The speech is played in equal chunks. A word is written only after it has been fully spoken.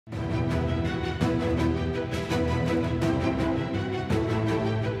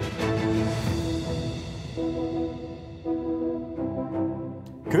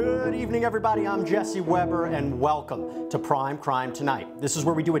evening, everybody. I'm Jesse Weber, and welcome to Prime Crime Tonight. This is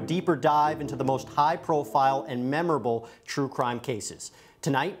where we do a deeper dive into the most high-profile and memorable true crime cases.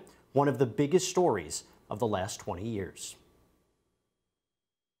 Tonight, one of the biggest stories of the last 20 years.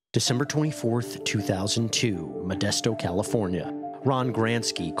 December 24th, 2002, Modesto, California. Ron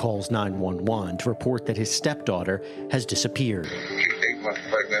Gransky calls 911 to report that his stepdaughter has disappeared. She's 8 months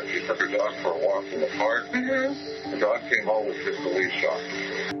pregnant. She took her dog for a walk in the park. The dog came home with just a lead shot.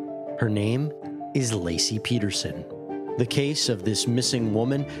 Her name is Laci Peterson. The case of this missing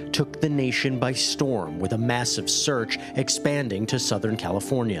woman took the nation by storm, with a massive search expanding to Southern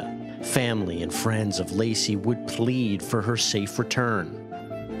California. Family and friends of Laci would plead for her safe return.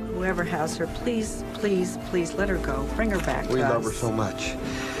 Whoever has her, please, please, please let her go. Bring her back to us. We love her so much.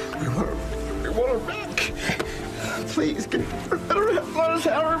 We want her back. Please, let us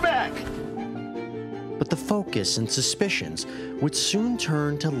have her back. But the focus and suspicions would soon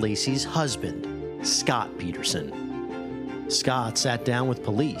turn to Laci's husband, Scott Peterson. Scott sat down with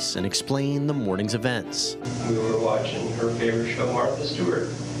police and explained the morning's events. We were watching her favorite show, Martha Stewart.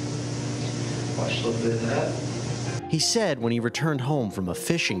 Watched a little bit of that. He said when he returned home from a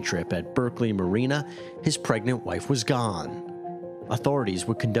fishing trip at Berkeley Marina, his pregnant wife was gone. Authorities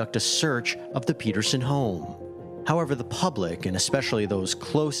would conduct a search of the Peterson home. However, the public, and especially those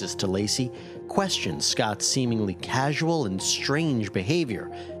closest to Laci, questioned Scott's seemingly casual and strange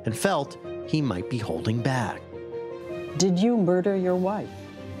behavior and felt he might be holding back. Did you murder your wife?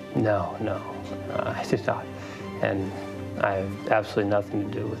 No, I did not. And I have absolutely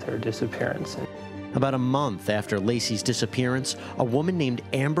nothing to do with her disappearance. About a month after Laci's disappearance, a woman named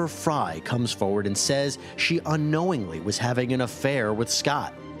Amber Fry comes forward and says she unknowingly was having an affair with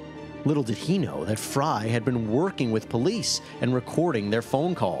Scott. Little did he know that Fry had been working with police and recording their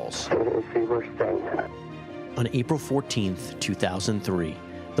phone calls. On April 14th, 2003,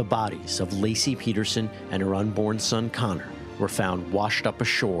 the bodies of Laci Peterson and her unborn son Connor were found washed up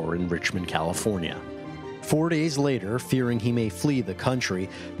ashore in Richmond, California. 4 days later, fearing he may flee the country,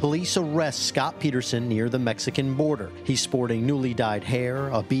 police arrest Scott Peterson near the Mexican border. He's sporting newly dyed hair,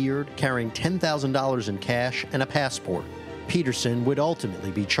 a beard, carrying $10,000 in cash, and a passport. Peterson would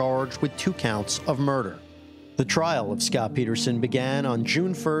ultimately be charged with 2 counts of murder. The trial of Scott Peterson began on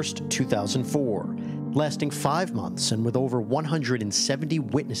June 1st, 2004. Lasting 5 months and with over 170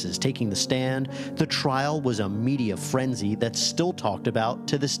 witnesses taking the stand, the trial was a media frenzy that's still talked about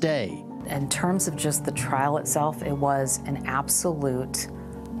to this day. In terms of just the trial itself, it was an absolute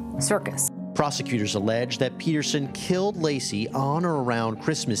circus. Prosecutors allege that Peterson killed Laci on or around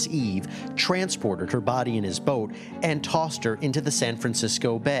Christmas Eve, transported her body in his boat, and tossed her into the San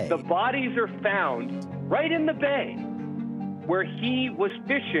Francisco Bay. The bodies are found right in the bay where he was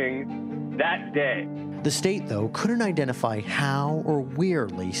fishing that day. The state, though, couldn't identify how or where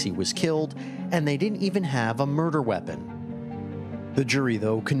Laci was killed, and they didn't even have a murder weapon. The jury,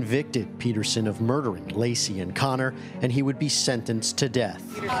 though, convicted Peterson of murdering Laci and Connor, and he would be sentenced to death.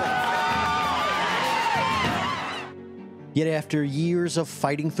 Yet after years of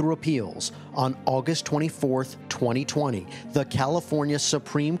fighting through appeals, on August 24th, 2020, the California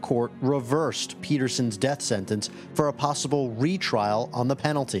Supreme Court reversed Peterson's death sentence for a possible retrial on the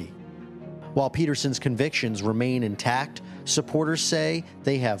penalty. While Peterson's convictions remain intact, supporters say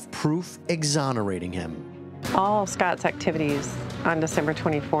they have proof exonerating him. All Scott's activities on December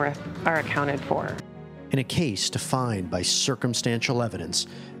 24th are accounted for. In a case defined by circumstantial evidence,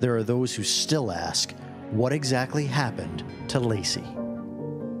 there are those who still ask, what exactly happened to Laci?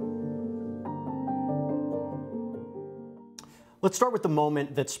 Let's start with the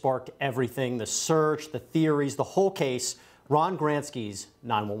moment that sparked everything, the search, the theories, the whole case, Ron Gransky's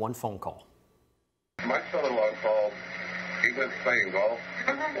 911 phone call. My son-in-law called. He went playing golf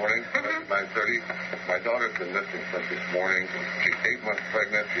this morning at 9:30. My daughter's been missing since this morning. She's 8 months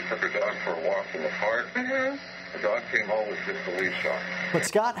pregnant. She took her dog for a walk in the park. The dog came home with just a lead shot. But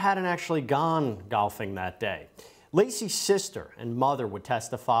Scott hadn't actually gone golfing that day. Laci's sister and mother would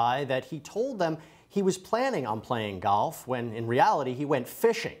testify that he told them he was planning on playing golf when in reality he went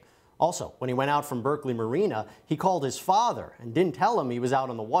fishing. Also, when he went out from Berkeley Marina, he called his father and didn't tell him he was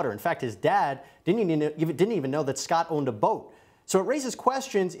out on the water. In fact, his dad didn't even know that Scott owned a boat. So it raises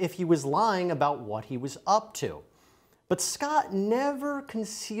questions if he was lying about what he was up to. But Scott never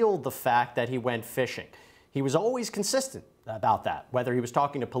concealed the fact that he went fishing. He was always consistent about that, whether he was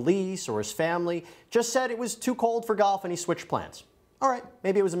talking to police or his family, just said it was too cold for golf and he switched plans. All right,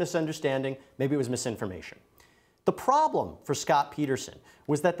 maybe it was a misunderstanding, maybe it was misinformation. The problem for Scott Peterson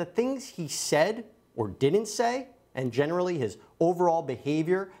was that the things he said or didn't say, and generally his overall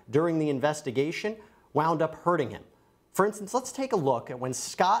behavior during the investigation, wound up hurting him. For instance, let's take a look at when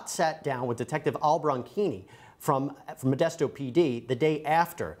Scott sat down with Detective Al Bronchini from Modesto PD the day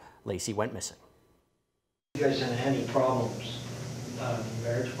after Laci went missing. You guys haven't had any problems,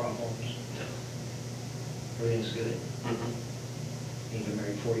 marriage problems? No. Everything's good? Mm-hmm. You've been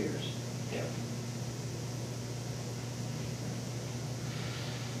married 4 years? Yeah.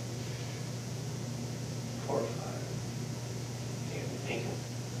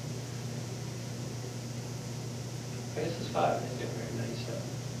 I guess it's 5. I got married in 97.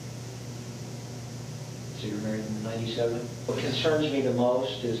 So you were married in 97? What concerns me the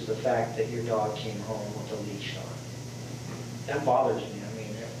most is the fact that your dog came home with a leash on. That bothers me. I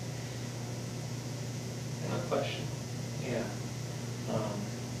mean, No question. yeah.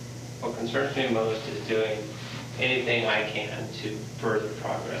 What concerns me most is doing anything I can to further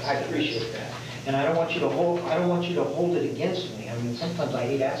progress. I appreciate that, and I don't want you to hold. I don't want you to hold it against me. I mean, sometimes I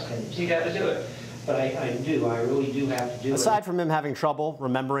hate asking. You got to do it. But I do. I really do have to do it. Aside from him having trouble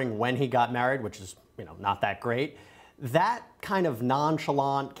remembering when he got married, which is, not that great, that kind of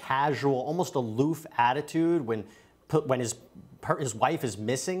nonchalant, casual, almost aloof attitude when his wife is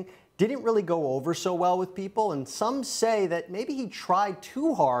missing didn't really go over so well with people, and some say that maybe he tried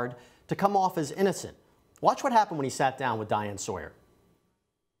too hard to come off as innocent. Watch what happened when he sat down with Diane Sawyer.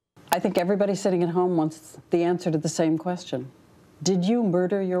 I think everybody sitting at home wants the answer to the same question. Did you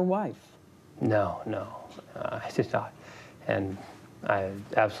murder your wife? No, I did not. And I had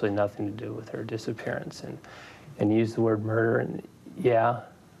absolutely nothing to do with her disappearance. And use the word murder, and yeah,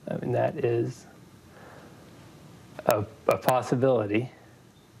 I mean, that is a possibility.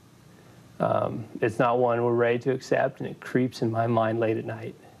 It's not one we're ready to accept, and it creeps in my mind late at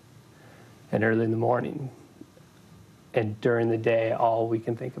night and early in the morning. And during the day, all we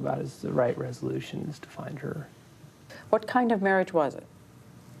can think about is the right resolution is to find her. What kind of marriage was it?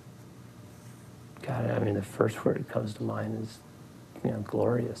 God, I mean, the first word that comes to mind is,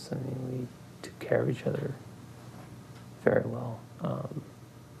 glorious. I mean, we took care of each other very well.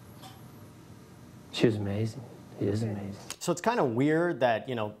 She was amazing. She is amazing. So it's kind of weird that,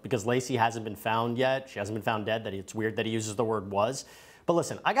 because Laci hasn't been found yet, she hasn't been found dead, that it's weird that he uses the word was. But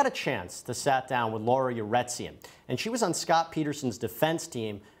listen, I got a chance to sat down with Laura Uretzian, and she was on Scott Peterson's defense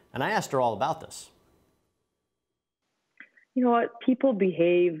team, and I asked her all about this. You know what? People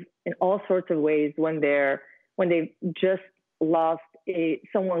behave in all sorts of ways when they've just lost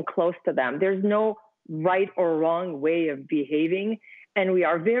someone close to them. There's no right or wrong way of behaving, and we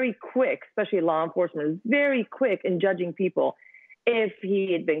are very quick, especially law enforcement, is very quick in judging people. If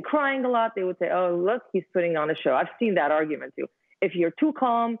he had been crying a lot, they would say, "Oh, look, he's putting on a show." I've seen that argument too. If you're too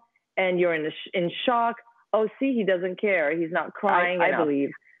calm and you're in shock, "Oh, see, he doesn't care. He's not crying." I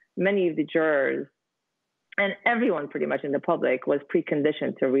believe many of the jurors and everyone pretty much in the public was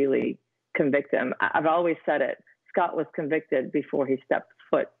preconditioned to really convict him. I've always said it. Scott was convicted before he stepped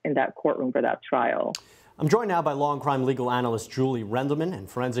foot in that courtroom for that trial. I'm joined now by law and crime legal analyst Julie Rendelman and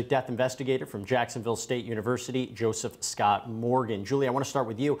forensic death investigator from Jacksonville State University, Joseph Scott Morgan. Julie, I want to start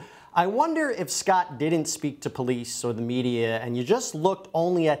with you. I wonder if Scott didn't speak to police or the media and you just looked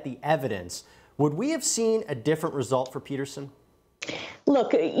only at the evidence, would we have seen a different result for Peterson?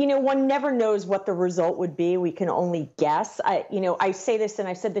 Look, one never knows what the result would be. We can only guess. I say this, and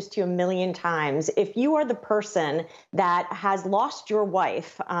I've said this to you a million times. If you are the person that has lost your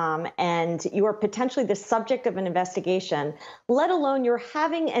wife and you are potentially the subject of an investigation, let alone you're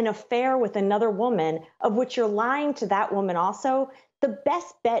having an affair with another woman of which you're lying to that woman also, the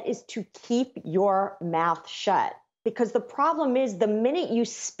best bet is to keep your mouth shut. Because the problem is the minute you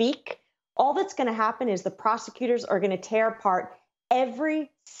speak, all that's going to happen is the prosecutors are going to tear apart every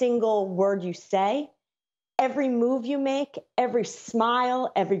single word you say, every move you make, every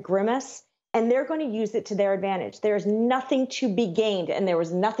smile, every grimace, and they're going to use it to their advantage. There's nothing to be gained, and there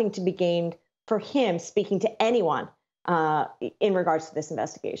was nothing to be gained for him speaking to anyone in regards to this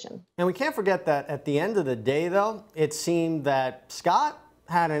investigation. And we can't forget that at the end of the day, though, it seemed that Scott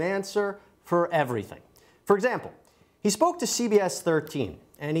had an answer for everything. For example, he spoke to CBS 13,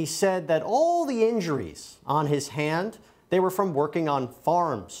 and he said that all the injuries on his hand, they were from working on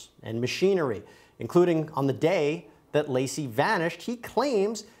farms and machinery, including on the day that Laci vanished. He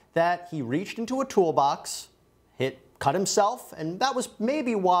claims that he reached into a toolbox, cut himself, and that was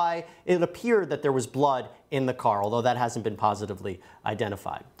maybe why it appeared that there was blood in the car, although that hasn't been positively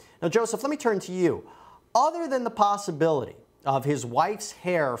identified. Now, Joseph, let me turn to you. Other than the possibility of his wife's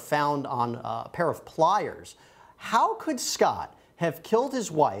hair found on a pair of pliers, how could Scott have killed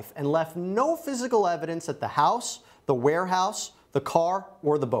his wife and left no physical evidence at the house, the warehouse, the car,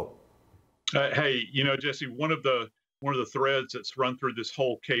 or the boat? Hey, Jesse, one of the one of the threads that's run through this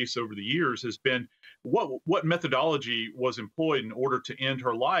whole case over the years has been what methodology was employed in order to end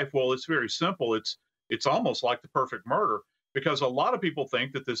her life. Well, it's very simple. It's almost like the perfect murder, because a lot of people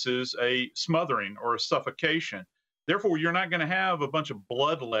think that this is a smothering or a suffocation. Therefore, you're not going to have a bunch of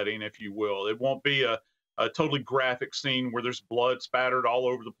bloodletting, if you will. It won't be a totally graphic scene where there's blood spattered all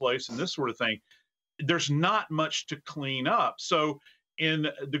over the place and this sort of thing. There's not much to clean up. So in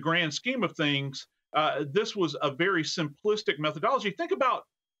the grand scheme of things, this was a very simplistic methodology. Think about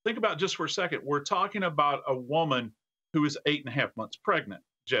just for a second, we're talking about a woman who is 8.5 months pregnant,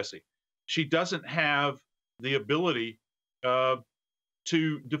 Jesse. She doesn't have the ability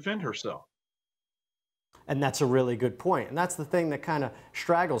to defend herself. And that's a really good point. And that's the thing that kind of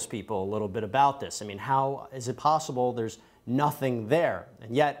straggles people a little bit about this. I mean, how is it possible there's nothing there?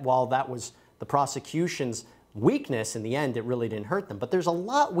 And yet, while that was the prosecution's weakness, in the end, it really didn't hurt them. But there's a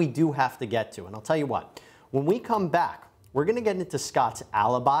lot we do have to get to. And I'll tell you what, when we come back, we're going to get into Scott's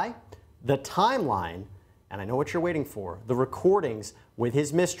alibi, the timeline, and I know what you're waiting for, the recordings with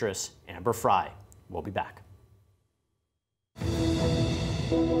his mistress, Amber Frey. We'll be back.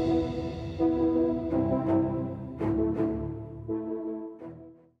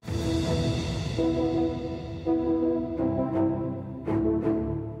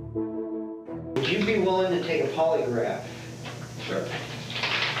 Would you be willing to take a polygraph? Sure.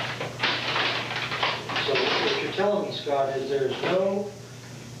 So what you're telling me, Scott, is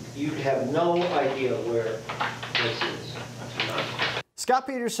you have no idea where this is. Scott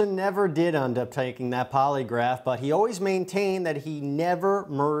Peterson never did end up taking that polygraph, but he always maintained that he never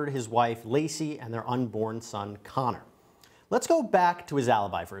murdered his wife, Laci, and their unborn son, Connor. Let's go back to his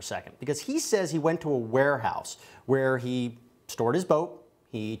alibi for a second, because he says he went to a warehouse where he stored his boat,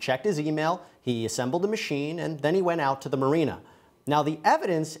 he checked his email, he assembled a machine, and then he went out to the marina. Now, the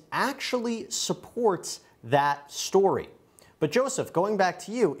evidence actually supports that story. But Joseph, going back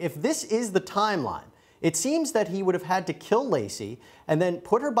to you, if this is the timeline, it seems that he would have had to kill Laci and then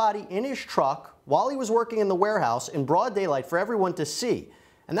put her body in his truck while he was working in the warehouse in broad daylight for everyone to see.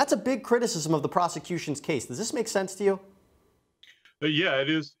 And that's a big criticism of the prosecution's case. Does this make sense to you? Yeah, it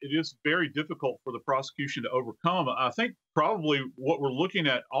is very difficult for the prosecution to overcome. I think probably what we're looking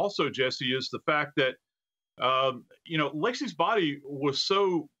at also, Jesse, is the fact that, Laci's body was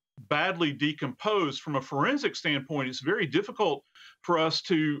so badly decomposed from a forensic standpoint. It's very difficult for us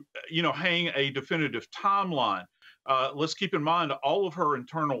to, hang a definitive timeline. Let's keep in mind all of her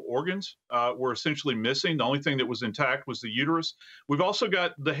internal organs were essentially missing. The only thing that was intact was the uterus. We've also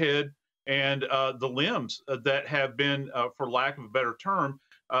got the head and the limbs that have been, for lack of a better term,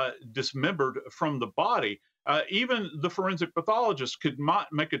 dismembered from the body. Even the forensic pathologist could not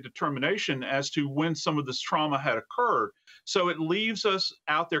make a determination as to when some of this trauma had occurred. So it leaves us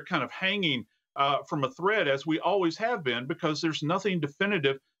out there kind of hanging from a thread, as we always have been, because there's nothing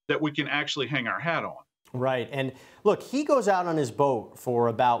definitive that we can actually hang our hat on. Right. And look, he goes out on his boat for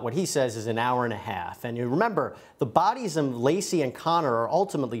about what he says is an hour and a half. And you remember, the bodies of Laci and Connor are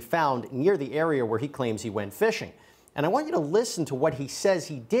ultimately found near the area where he claims he went fishing. And I want you to listen to what he says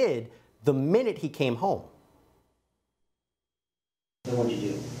he did the minute he came home. Then what did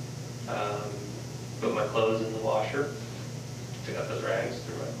you do? Put my clothes in the washer, took out those rags,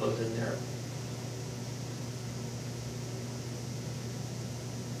 threw my clothes in there.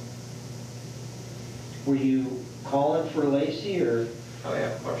 Were you calling for Laci, or? Oh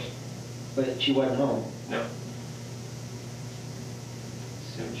yeah, of course. But she wasn't home? No.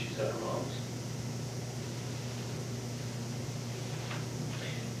 Assumed she's at her mom's.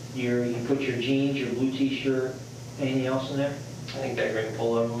 You put your jeans, your blue t-shirt, anything else in there? I think that green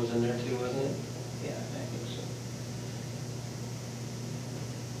pullover was in there too, wasn't it? Yeah, I think so.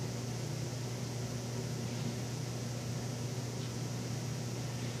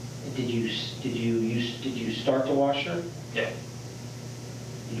 Did you start the washer? Yeah.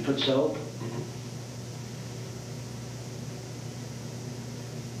 Did you put soap? Mm-hmm.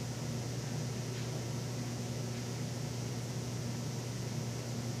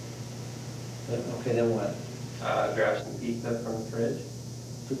 Okay, then what? Grab some pizza from the fridge.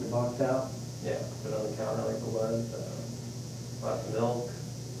 Took the box out? Yeah, put it on the counter like it was. Lots of milk.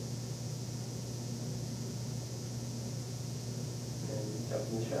 And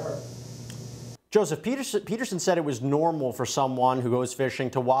jumped in the shower. Joseph, Peterson said it was normal for someone who goes fishing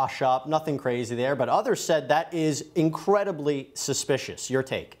to wash up, nothing crazy there, but others said that is incredibly suspicious. Your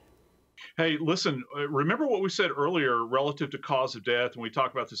take? Hey, listen, remember what we said earlier relative to cause of death when we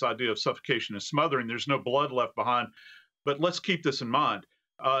talk about this idea of suffocation and smothering. There's no blood left behind, but let's keep this in mind.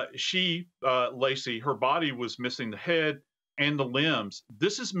 Laci, her body was missing the head and the limbs.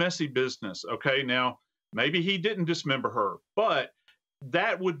 This is messy business, okay? Now, Maybe he didn't dismember her, but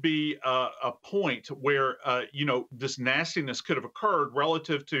that would be a point where, you know, this nastiness could have occurred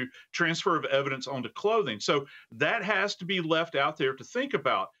relative to transfer of evidence onto clothing. So that has to be left out there to think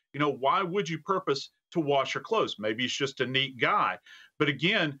about. You know, why would you purpose to wash your clothes? Maybe he's just a neat guy. But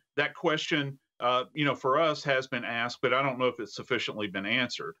again, that question, you know, for us has been asked, but I don't know if it's sufficiently been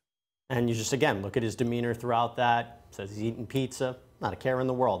answered. And you just, again, look at his demeanor throughout that. Says he's eating pizza, not a care in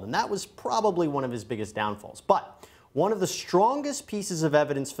the world. And that was probably one of his biggest downfalls. But one of the strongest pieces of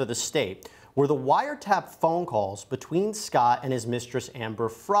evidence for the state were the wiretap phone calls between Scott and his mistress, Amber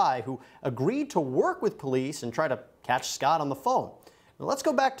Fry, who agreed to work with police and try to catch Scott on the phone. Now, let's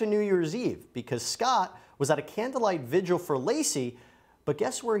go back to New Year's Eve, because Scott was at a candlelight vigil for Laci, but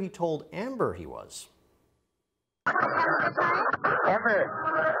guess where he told Amber he was? Amber,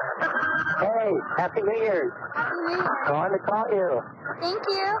 hey, Happy New Year's. Happy New Year. I wanted to call you. Thank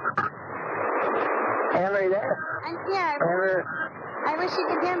you. Amber, are you there? I'm here. Amber, I wish you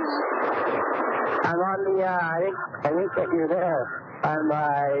could hear me. I'm on the, I think that you're there. I'm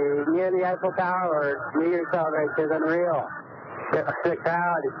near the Eiffel Tower. New Year's celebration is unreal. The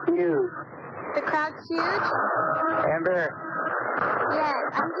crowd is huge. The crowd's huge? Amber. Yes,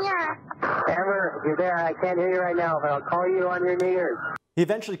 I'm here. Amber, if you're there, I can't hear you right now, but I'll call you on your New Year's. He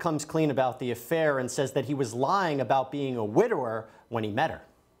eventually comes clean about the affair and says that he was lying about being a widower when he met her.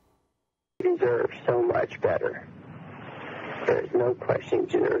 You deserve so much better. There's no question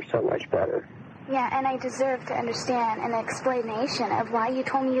you deserve so much better. Yeah, and I deserve to understand an explanation of why you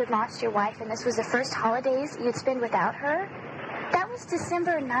told me you'd lost your wife and this was the first holidays you'd spend without her. That was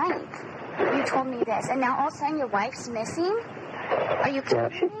December 9th. You told me this, and now all of a sudden your wife's missing? Are you kidding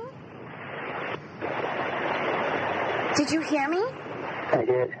me? Did you hear me? I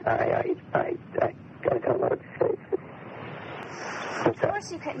did. I gotta come out. Of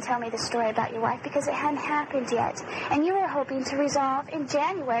course you couldn't tell me the story about your wife because it hadn't happened yet. And you were hoping to resolve in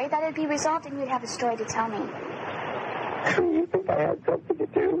January that it'd be resolved and you'd have a story to tell me. You think I had something to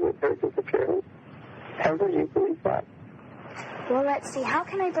do with her disappearance? Ever you believe that? Well, let's see. How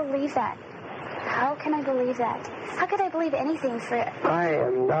can I believe that? How can I believe that? How could I believe anything for... I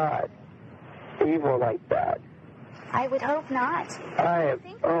am not evil like that. I would hope not. I am...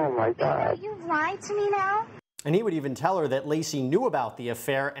 Oh, my God. You've lied to me now? And he would even tell her that Laci knew about the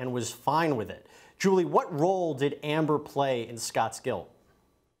affair and was fine with it. Julie, what role did Amber play in Scott's guilt?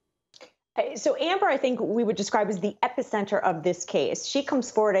 So Amber, I think we would describe as the epicenter of this case. She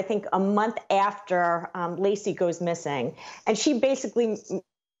comes forward, I think, a month after Laci goes missing. And she basically,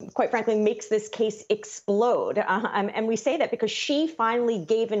 quite frankly, makes this case explode. And we say that because she finally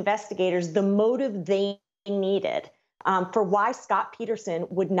gave investigators the motive they needed for why Scott Peterson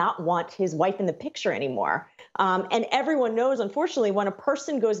would not want his wife in the picture anymore. And everyone knows, unfortunately, when a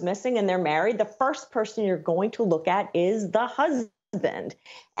person goes missing and they're married, the first person you're going to look at is the husband.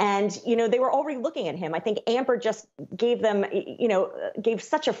 And, you know, they were already looking at him. I think Amber just gave them, you know, gave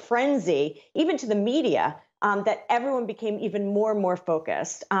such a frenzy, even to the media, that everyone became even more and more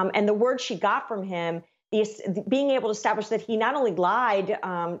focused. And the word she got from him, being able to establish that he not only lied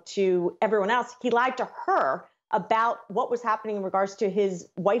to everyone else, he lied to her about what was happening in regards to his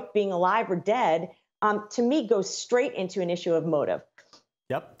wife being alive or dead, to me goes straight into an issue of motive.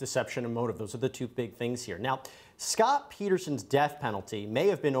 Yep, deception and motive. Those are the two big things here. Now, Scott Peterson's death penalty may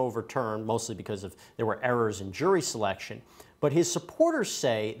have been overturned, mostly because there were errors in jury selection, but his supporters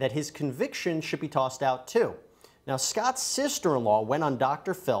say that his conviction should be tossed out too. Now, Scott's sister-in-law went on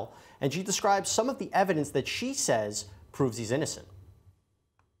Dr. Phil, and she describes some of the evidence that she says proves he's innocent.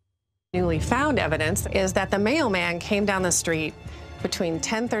 Newly found evidence is that the mailman came down the street between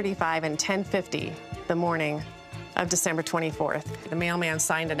 10:35 and 10:50 the morning of December 24th. The mailman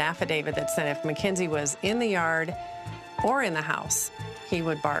signed an affidavit that said if Mackenzie was in the yard or in the house, he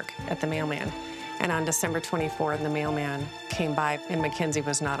would bark at the mailman. And on December 24th, the mailman came by and Mackenzie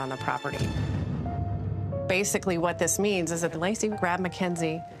was not on the property. Basically what this means is that Laci grabbed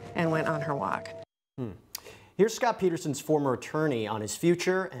Mackenzie and went on her walk. Here's Scott Peterson's former attorney on his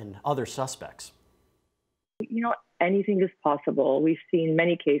future and other suspects. You know, anything is possible. We've seen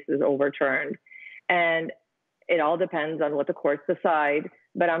many cases overturned, and it all depends on what the courts decide,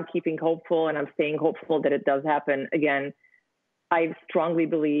 but I'm keeping hopeful and I'm staying hopeful that it does happen. Again, I strongly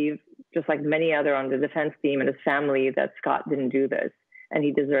believe, just like many other on the defense team and his family, that Scott didn't do this and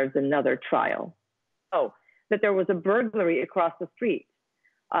he deserves another trial. Oh, that there was a burglary across the street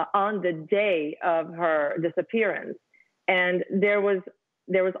on the day of her disappearance. And there was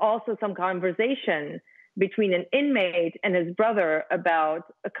also some conversation between an inmate and his brother about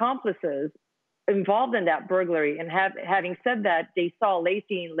accomplices involved in that burglary. And having said that, they saw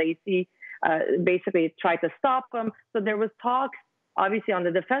Laci and Laci basically tried to stop him. So there was talk, obviously, on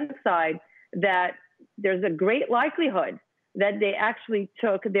the defense side that there's a great likelihood that they actually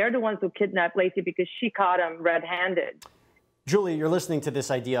they're the ones who kidnapped Laci because she caught him red-handed. Julie, you're listening to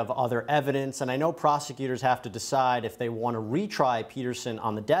this idea of other evidence, and I know prosecutors have to decide if they want to retry Peterson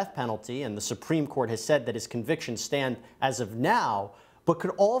on the death penalty, and the Supreme Court has said that his convictions stand as of now. But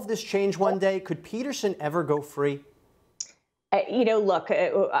could all of this change one day? Could Peterson ever go free? Look,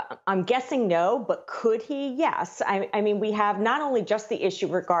 I'm guessing no, but could he? Yes. I mean, we have not only just the issue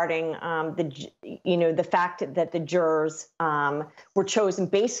regarding the fact that the jurors were chosen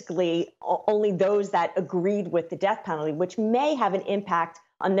basically only those that agreed with the death penalty, which may have an impact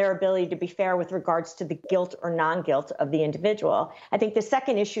on their ability to be fair with regards to the guilt or non-guilt of the individual. I think the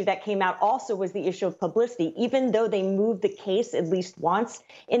second issue that came out also was the issue of publicity. Even though they moved the case at least once,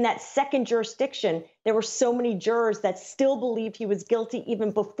 in that second jurisdiction, there were so many jurors that still believed he was guilty even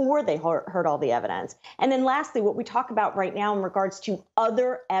before they heard all the evidence. And then lastly, what we talk about right now in regards to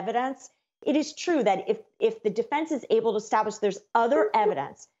other evidence, it is true that if the defense is able to establish there's other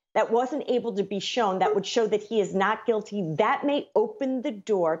evidence that wasn't able to be shown that would show that he is not guilty, that may open the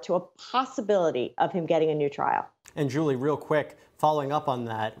door to a possibility of him getting a new trial. And Julie, real quick, following up on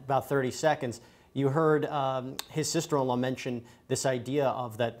that, about 30 seconds, you heard his sister-in-law mention this idea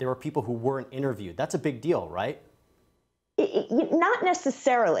of that there were people who weren't interviewed. That's a big deal, right? Not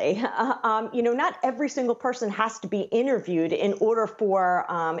necessarily. Not every single person has to be interviewed in order for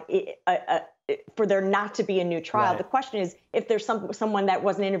there not to be a new trial. Right. The question is if there's someone that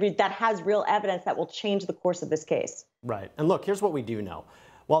wasn't interviewed that has real evidence that will change the course of this case. Right. And look, here's what we do know.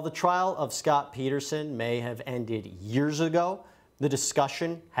 While the trial of Scott Peterson may have ended years ago, the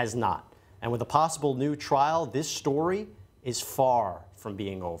discussion has not. And with a possible new trial, this story is far from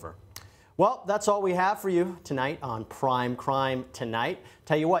being over. Well, that's all we have for you tonight on Prime Crime Tonight.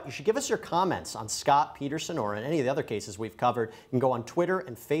 Tell you what, you should give us your comments on Scott Peterson or in any of the other cases we've covered. You can go on Twitter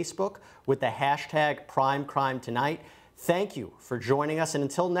and Facebook with the hashtag Prime Crime Tonight. Thank you for joining us, and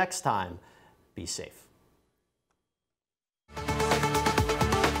until next time, be safe.